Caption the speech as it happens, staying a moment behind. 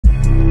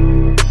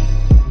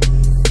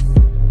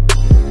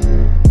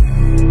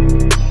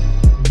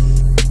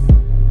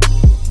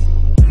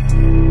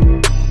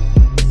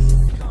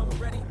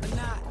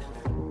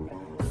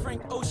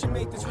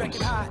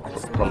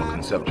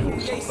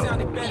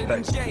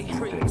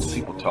things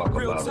people talk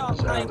about in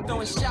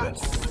Saturday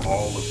success.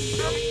 All of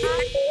it.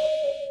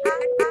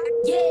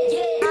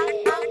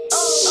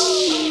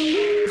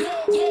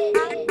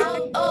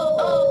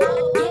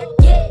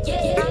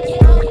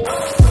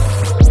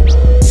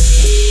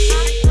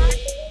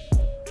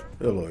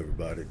 Hello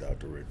everybody,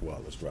 Dr. Rick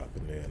Wallace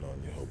dropping in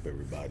on you. Hope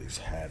everybody's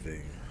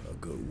having a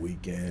good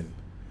weekend.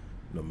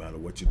 No matter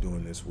what you're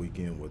doing this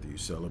weekend, whether you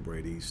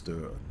celebrate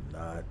Easter or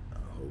not,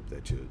 I hope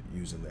that you're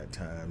using that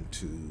time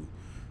to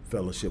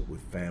fellowship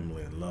with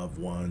family and loved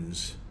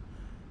ones,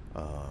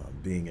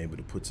 being able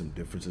to put some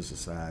differences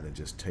aside and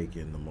just take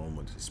in the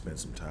moment to spend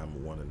some time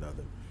with one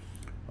another.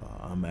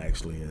 I'm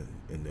actually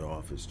in the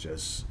office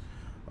just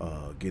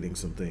getting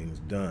some things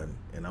done,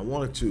 and I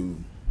wanted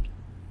to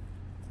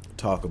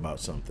talk about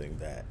something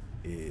that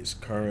is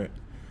current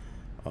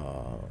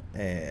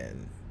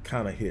and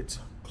kind of hits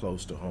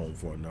close to home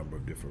for a number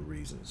of different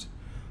reasons.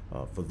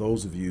 For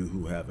those of you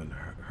who haven't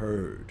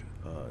heard,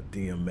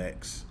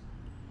 DMX,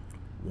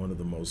 one of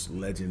the most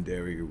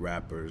legendary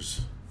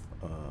rappers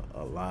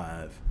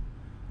alive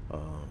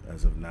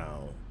as of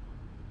now,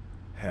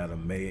 had a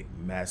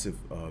massive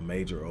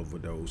major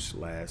overdose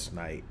last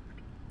night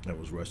and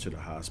was rushed to the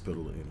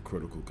hospital in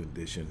critical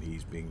condition.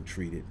 He's being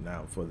treated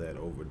now for that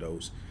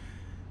overdose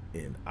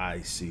in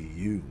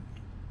ICU.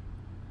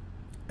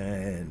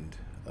 And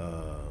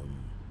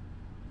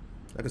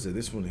like I said,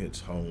 this one hits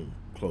home,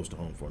 close to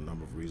home for a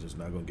number of reasons.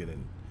 Not gonna get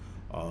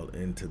all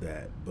into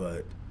that,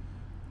 but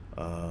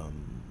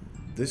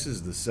this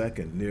is the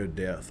second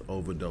near-death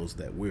overdose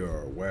that we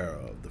are aware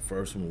of. The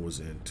first one was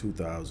in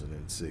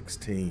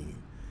 2016.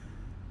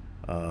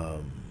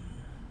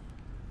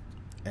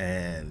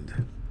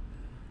 And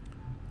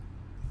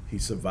he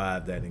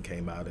survived that and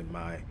came out, and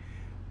my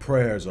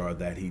prayers are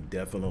that he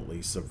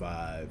definitely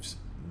survives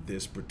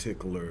this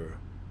particular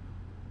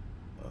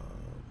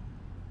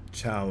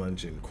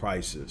challenge and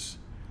crisis.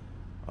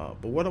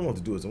 But what I want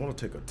to do is I want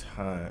to take a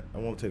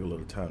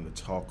little time to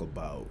talk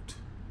about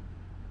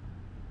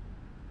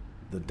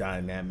the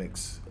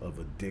dynamics of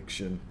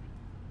addiction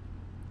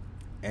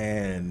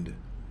and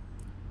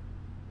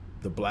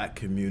the black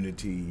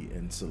community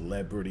and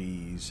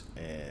celebrities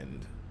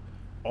and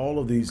all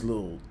of these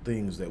little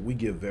things that we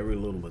give very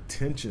little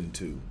attention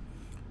to,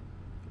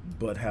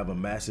 but have a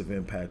massive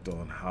impact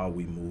on how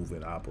we move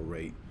and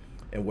operate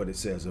and what it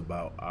says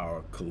about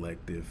our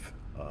collective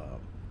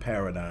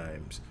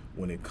paradigms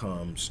when it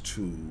comes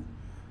to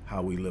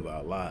how we live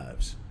our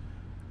lives.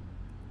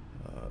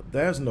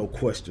 There's no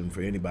question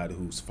for anybody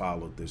who's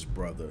followed this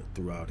brother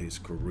throughout his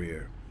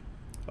career.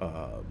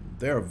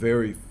 There are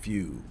very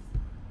few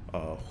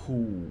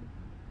who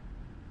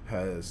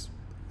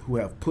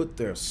have put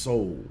their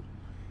soul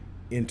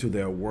into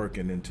their work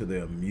and into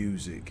their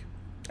music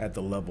at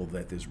the level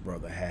that this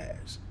brother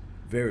has.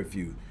 Very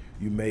few.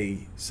 You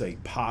may say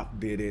Pac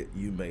did it,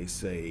 you may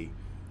say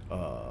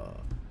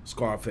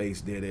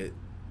Scarface did it,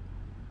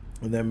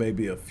 and there may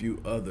be a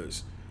few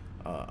others.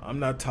 I'm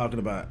not talking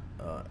about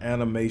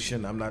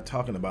animation. I'm not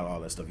talking about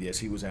all that stuff. Yes,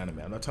 he was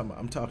animated.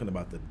 I'm talking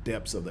about the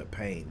depths of their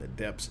pain, the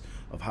depths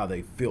of how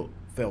they felt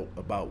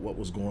about what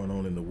was going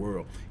on in the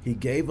world. He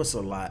gave us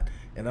a lot,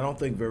 and I don't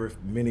think very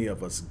many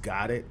of us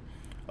got it.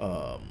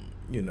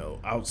 You know,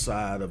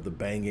 outside of the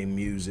banging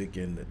music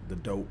and the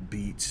dope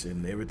beats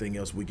and everything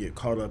else we get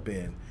caught up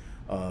in.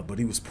 But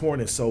he was pouring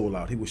his soul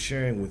out. He was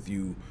sharing with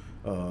you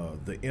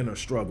the inner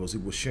struggles. He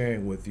was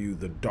sharing with you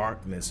the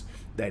darkness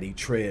that he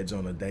treads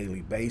on a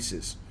daily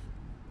basis.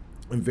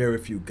 And very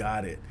few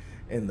got it.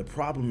 And the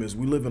problem is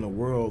we live in a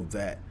world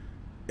that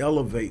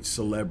elevates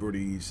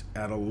celebrities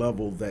at a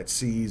level that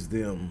sees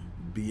them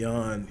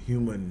beyond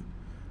human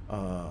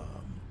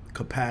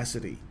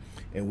capacity.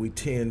 And we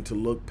tend to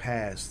look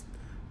past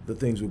the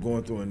things we're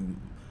going through.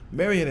 And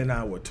Marion and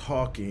I were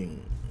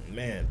talking,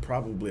 man,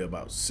 probably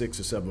about 6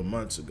 or 7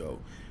 months ago.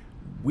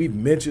 We've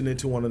mentioned it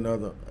to one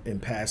another in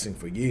passing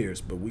for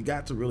years, but we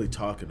got to really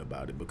talking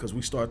about it because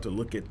we start to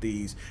look at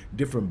these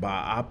different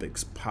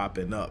biopics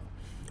popping up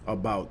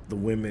about the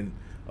women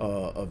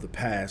of the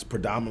past,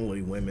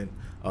 predominantly women.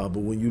 But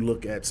when you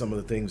look at some of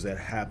the things that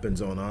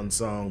happens on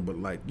Unsung, but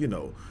like, you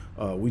know,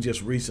 we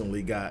just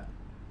recently got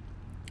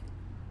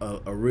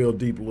a real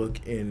deep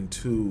look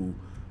into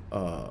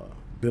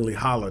Billie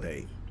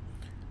Holiday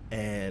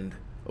and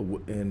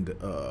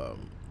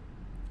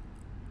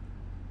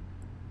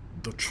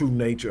the true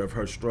nature of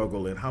her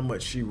struggle and how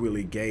much she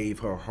really gave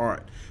her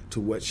heart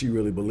to what she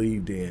really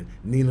believed in.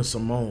 Nina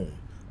Simone,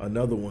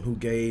 another one who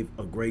gave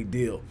a great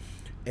deal.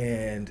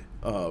 And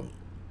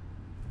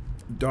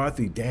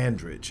Dorothy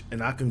Dandridge,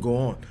 and I can go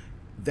on.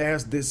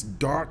 There's this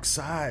dark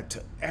side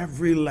to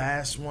every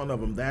last one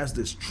of them. There's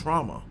this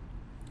trauma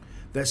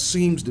that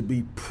seems to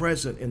be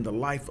present in the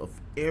life of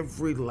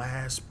every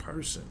last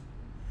person.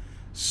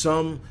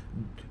 Some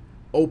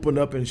open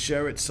up and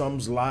share it. Some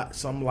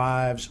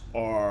lives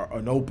are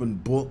an open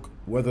book,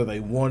 whether they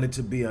want it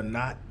to be or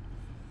not.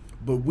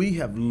 But we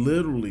have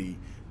literally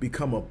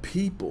become a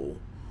people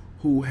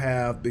who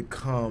have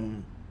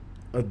become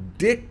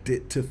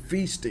addicted to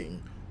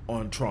feasting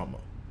on trauma.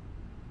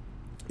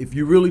 If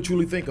you really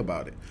truly think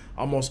about it,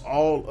 almost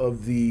all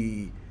of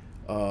the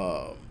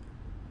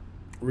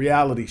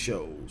reality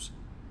shows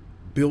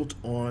built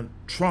on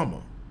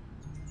trauma.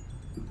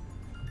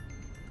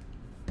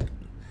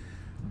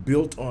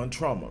 Built on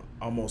trauma.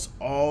 Almost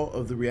all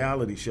of the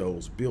reality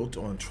shows built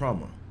on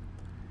trauma.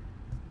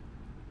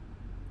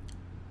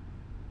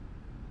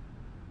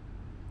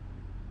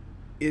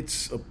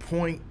 It's a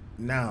point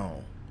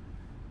now,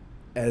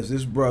 as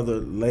this brother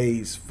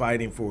lays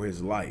fighting for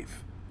his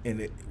life,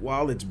 and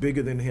while it's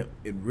bigger than him,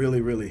 it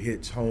really, really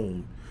hits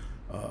home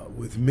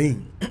with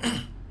me.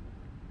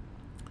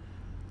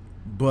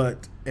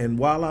 And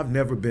while I've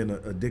never been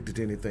addicted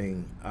to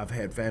anything, I've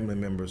had family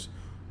members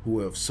who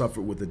have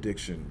suffered with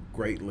addiction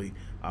greatly.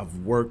 I've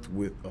worked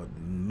with a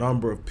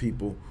number of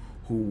people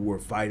who were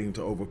fighting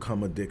to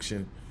overcome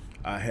addiction.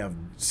 I have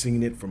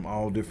seen it from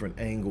all different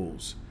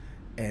angles.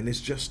 And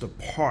it's just a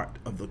part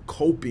of the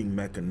coping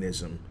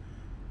mechanism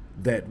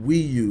that we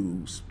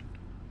use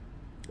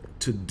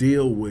to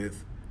deal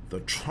with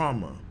the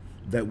trauma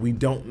that we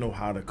don't know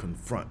how to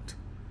confront.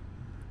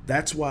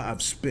 That's why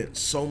I've spent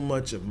so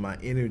much of my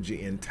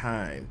energy and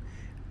time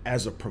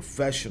as a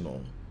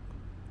professional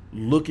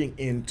looking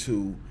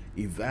into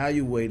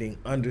evaluating,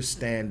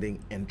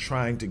 understanding, and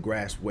trying to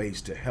grasp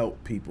ways to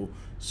help people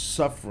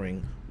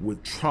suffering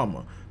with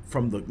trauma.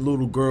 From the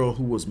little girl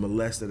who was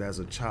molested as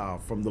a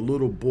child, from the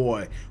little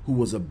boy who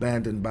was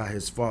abandoned by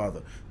his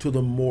father, to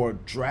the more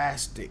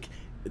drastic,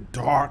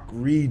 dark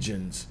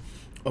regions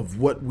of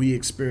what we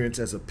experience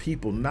as a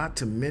people, not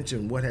to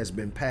mention what has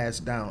been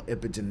passed down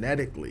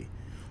epigenetically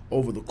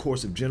over the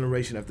course of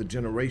generation after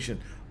generation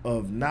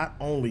of not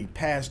only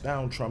passed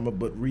down trauma,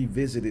 but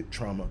revisited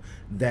trauma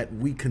that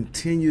we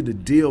continue to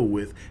deal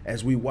with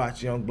as we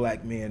watch young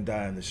black men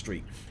die in the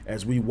street,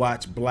 as we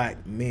watch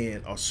black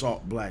men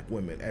assault black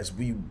women, as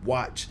we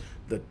watch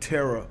the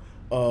terror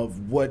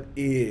of what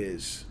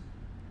is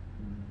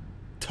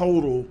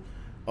total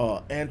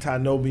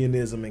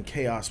antinomianism and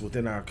chaos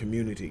within our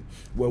community,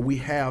 where we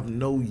have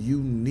no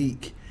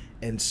unique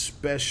and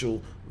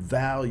special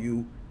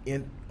value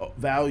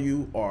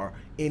or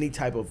any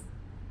type of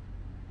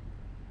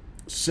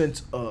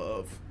sense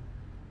of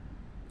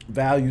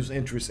values,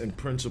 interests, and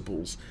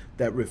principles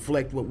that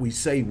reflect what we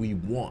say we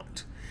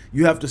want.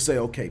 You have to say,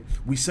 okay,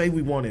 we say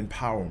we want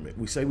empowerment.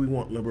 We say we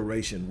want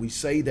liberation. We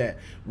say that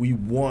we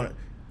want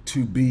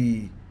to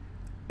be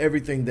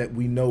everything that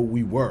we know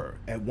we were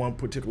at one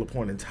particular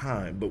point in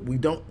time, but we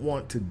don't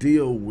want to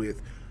deal with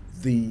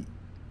the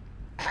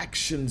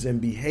actions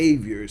and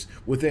behaviors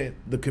within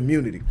the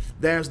community.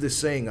 There's this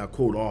saying I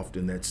quote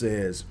often that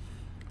says,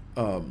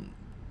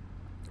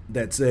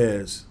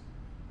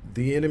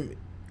 the enemy,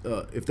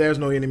 if there's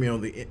no enemy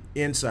on the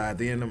inside,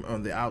 the enemy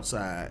on the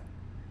outside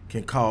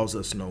can cause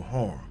us no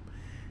harm.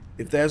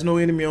 If there's no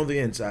enemy on the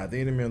inside,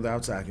 the enemy on the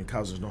outside can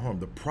cause us no harm.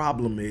 The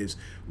problem is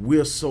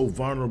we're so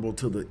vulnerable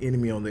to the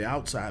enemy on the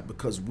outside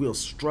because we're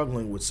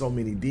struggling with so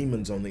many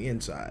demons on the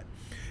inside.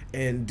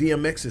 And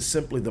DMX is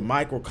simply the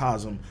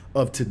microcosm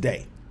of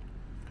today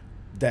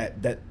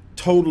that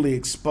totally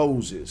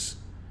exposes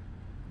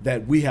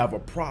that we have a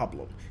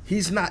problem.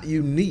 He's not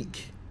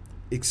unique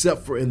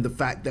except for in the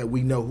fact that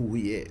we know who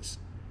he is.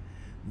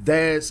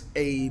 There's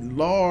a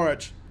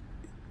large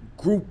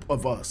group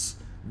of us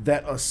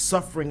that are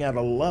suffering at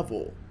a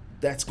level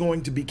that's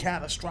going to be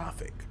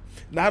catastrophic,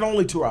 not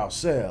only to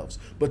ourselves,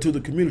 but to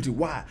the community.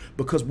 Why?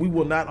 Because we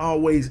will not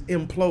always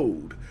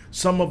implode.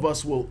 Some of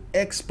us will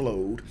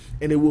explode,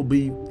 and it will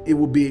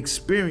be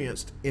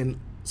experienced in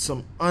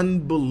some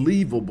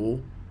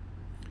unbelievable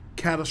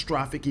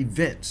catastrophic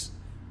events.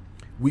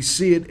 We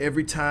see it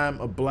every time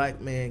a black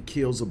man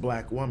kills a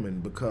black woman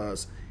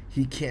because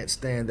he can't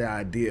stand the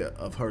idea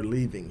of her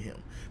leaving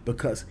him,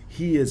 because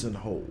he isn't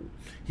whole.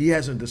 He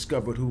hasn't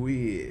discovered who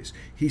he is.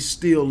 He's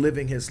still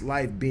living his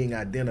life being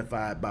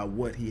identified by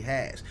what he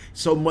has,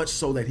 so much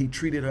so that he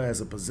treated her as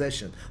a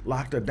possession,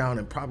 locked her down,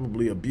 and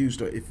probably abused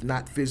her, if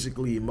not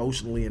physically,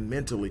 emotionally, and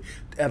mentally,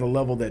 at a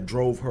level that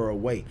drove her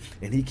away.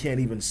 And he can't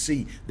even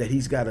see that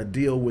he's got to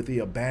deal with the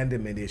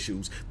abandonment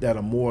issues that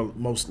are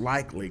most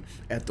likely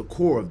at the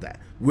core of that.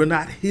 We're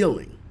not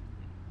healing.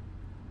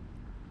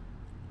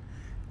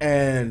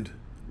 And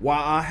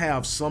while I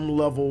have some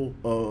level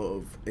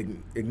of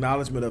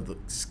acknowledgement of the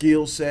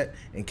skill set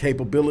and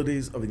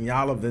capabilities of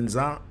Inyala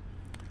Vincent,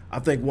 I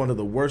think one of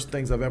the worst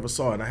things I've ever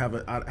saw, and I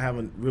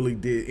haven't really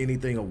did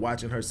anything of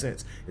watching her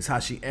since, is how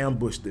she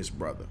ambushed this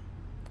brother.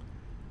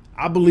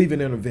 I believe in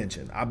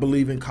intervention. I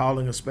believe in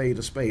calling a spade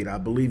a spade. I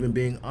believe in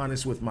being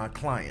honest with my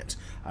clients.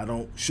 I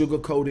don't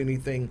sugarcoat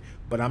anything,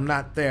 but I'm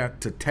not there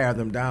to tear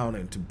them down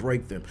and to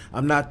break them.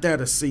 I'm not there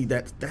to see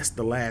that that's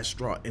the last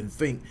straw and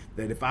think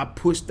that if I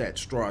push that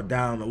straw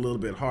down a little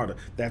bit harder,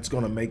 that's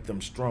going to make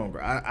them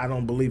stronger. I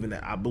don't believe in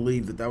that. I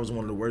believe that that was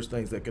one of the worst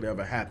things that could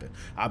ever happen.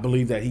 I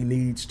believe that he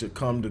needs to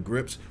come to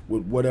grips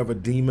with whatever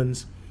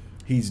demons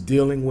he's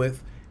dealing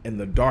with and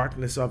the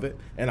darkness of it,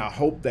 and I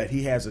hope that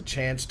he has a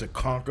chance to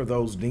conquer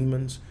those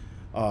demons.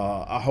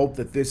 I hope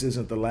that this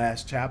isn't the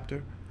last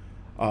chapter.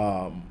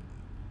 The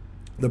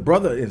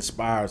brother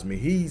inspires me.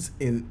 He's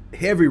in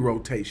heavy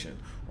rotation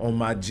on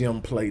my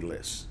gym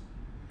playlist.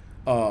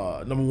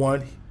 Number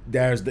one,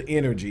 there's the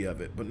energy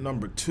of it. But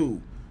number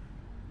two,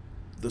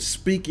 the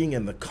speaking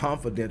and the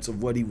confidence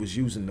of what he was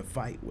using to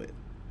fight with.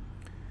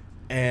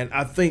 And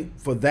I think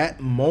for that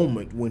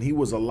moment when he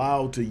was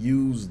allowed to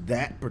use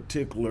that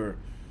particular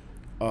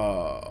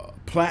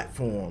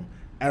platform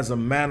as a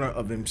manner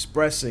of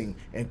expressing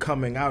and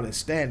coming out and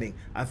standing,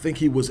 I think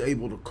he was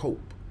able to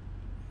cope.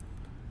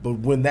 But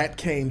when that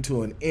came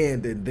to an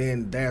end, and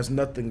then there's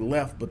nothing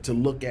left but to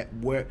look at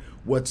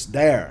what's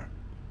there,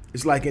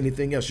 it's like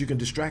anything else. You can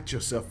distract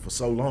yourself for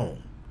so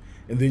long,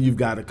 and then you've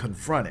got to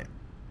confront it.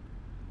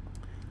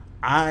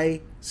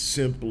 I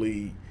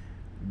simply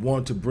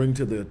want to bring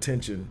to the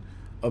attention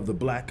of the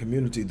black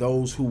community,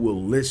 those who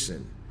will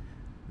listen,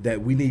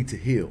 that we need to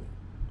heal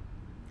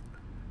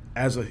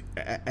as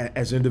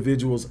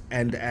individuals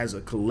and as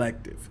a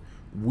collective.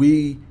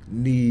 We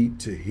need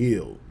to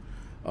heal.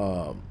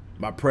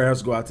 My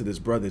prayers go out to this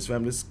brother, his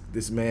family.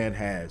 This man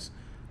has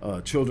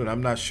children.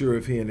 I'm not sure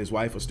if he and his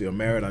wife are still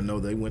married. I know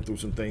they went through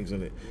some things,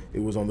 and it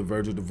was on the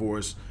verge of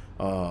divorce,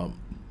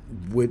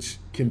 which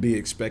can be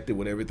expected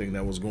with everything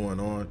that was going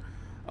on.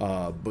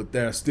 But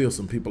there are still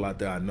some people out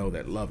there I know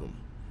that love him.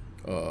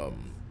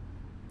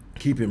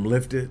 Keep him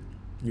lifted.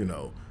 You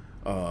know,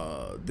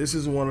 this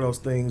is one of those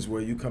things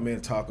where you come in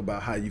and talk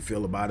about how you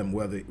feel about him,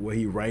 where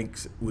he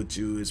ranks with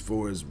you as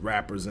far as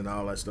rappers and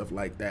all that stuff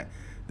like that.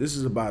 This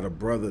is about a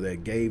brother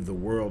that gave the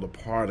world a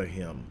part of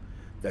him,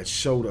 that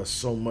showed us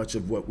so much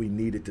of what we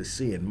needed to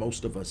see, and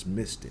most of us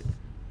missed it.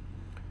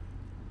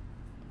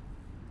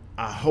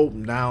 I hope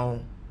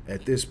now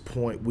at this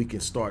point we can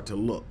start to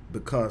look,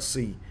 because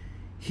see,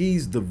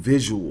 he's the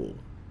visual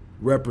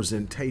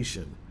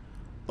representation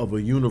of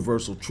a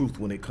universal truth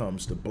when it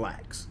comes to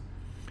blacks.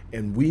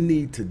 And we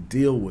need to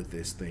deal with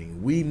this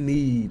thing. We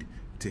need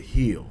to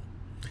heal.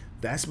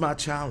 That's my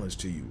challenge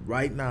to you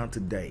right now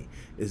today,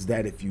 is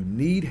that if you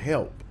need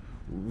help,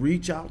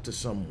 reach out to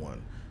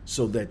someone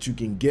so that you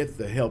can get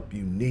the help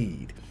you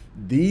need.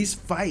 These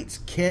fights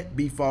can't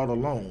be fought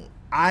alone.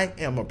 I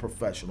am a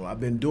professional. I've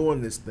been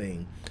doing this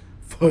thing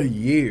for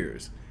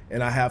years,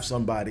 and I have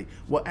somebody,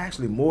 well,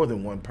 actually more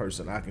than one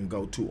person I can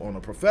go to on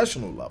a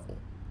professional level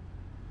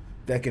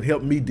that can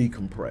help me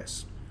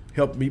decompress,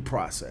 help me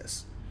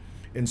process.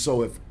 And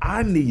so if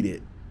I need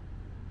it,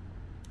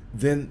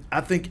 then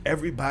I think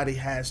everybody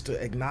has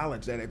to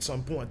acknowledge that at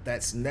some point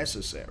that's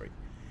necessary.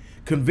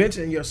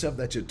 Convincing yourself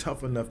that you're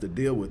tough enough to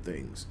deal with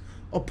things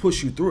or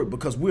push you through it,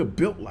 because we're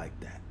built like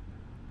that.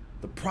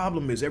 The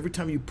problem is every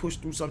time you push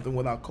through something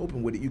without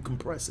coping with it, you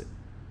compress it.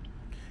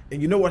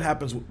 And you know what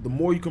happens? The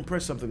more you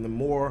compress something, the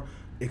more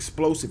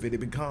explosive it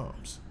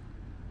becomes.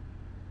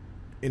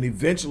 And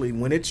eventually,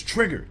 when it's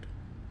triggered,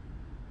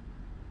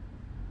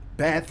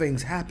 bad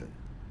things happen.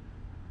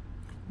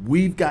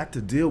 We've got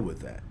to deal with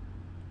that.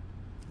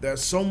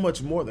 There's so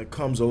much more that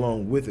comes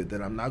along with it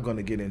that I'm not going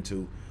to get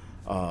into.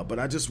 But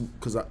I just,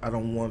 because I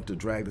don't want to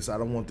drag this, I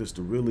don't want this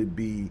to really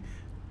be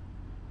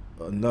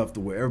enough to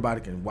where everybody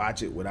can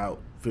watch it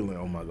without feeling,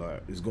 oh my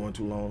God, it's going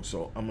too long.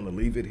 So I'm going to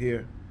leave it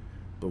here.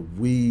 But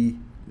we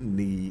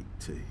need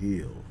to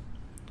heal.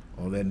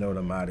 On that note,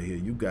 I'm out of here.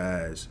 You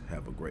guys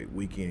have a great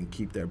weekend.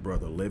 Keep that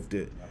brother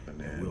lifted.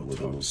 And we'll with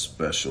a little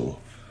special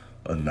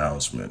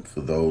announcement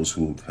for those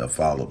who have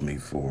followed me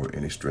for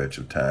any stretch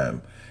of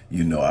time.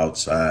 You know,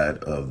 outside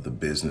of the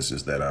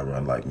businesses that I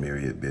run, like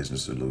Myriad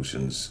Business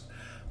Solutions,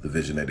 the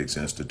Visionetics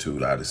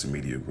Institute, Odyssey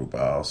Media Group,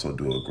 I also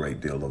do a great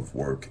deal of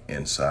work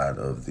inside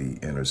of the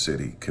inner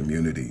city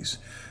communities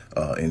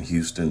in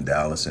Houston,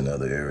 Dallas, and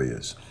other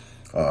areas.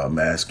 I'm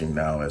asking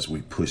now, as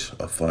we push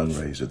a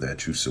fundraiser,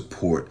 that you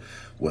support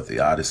what the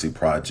Odyssey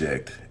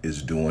Project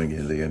is doing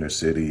in the inner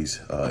cities,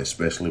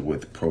 especially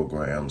with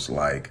programs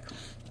like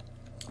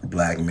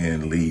Black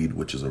Men Lead,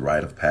 which is a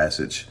rite of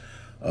passage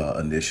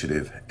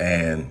initiative,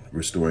 and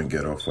Restoring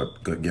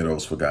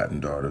Ghettos Forgotten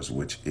Daughters,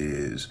 which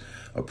is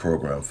a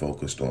program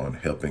focused on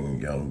helping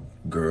young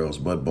girls,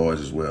 but boys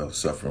as well,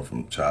 suffering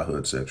from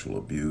childhood sexual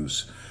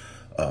abuse,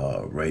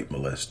 rape,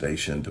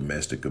 molestation,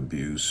 domestic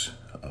abuse,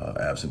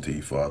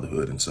 absentee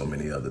fatherhood, and so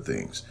many other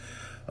things.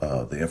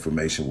 The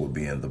information will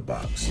be in the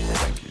box.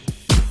 Thank you.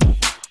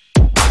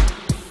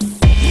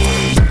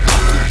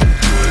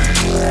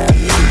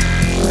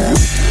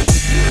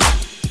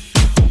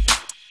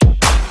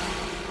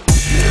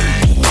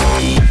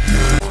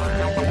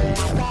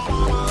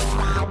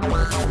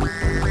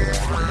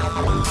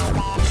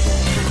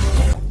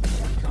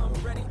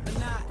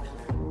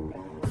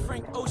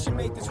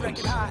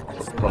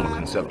 From a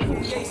conceptual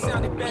perspective,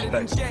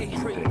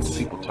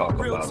 people talk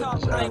about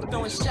it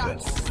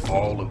as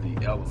all of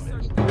the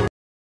elements.